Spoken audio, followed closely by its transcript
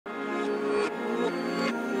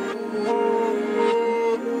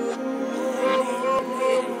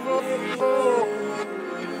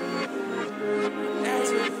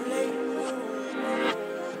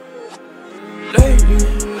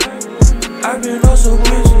I've been oh so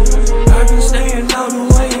busy. I've been staying out the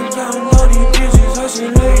way and counting all these digits,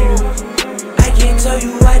 hustling lately. I can't tell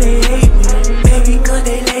you why they hate me. Maybe cause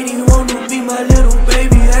they lady wanna be my little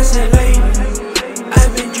baby. I said lately,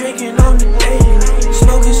 I've been drinking on the daily,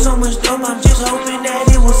 smoking so much dope, I'm just hoping that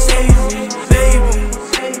it will save me.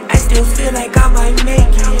 Baby, I still feel like I might make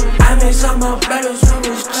it. I miss all my brothers who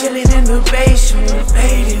was chilling in the basement.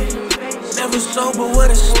 Faded, never sober,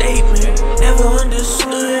 what a statement. Never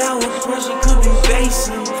understood how a person could be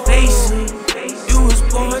facing. You was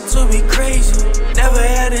born to be crazy. Never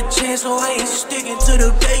had a chance, so I ain't sticking to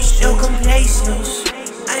the base. No complacence,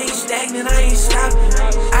 I ain't stagnant, I ain't stopping.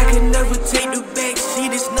 I can never take the back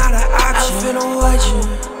seat, it's not an option. I feel I'm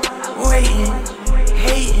watching, waiting.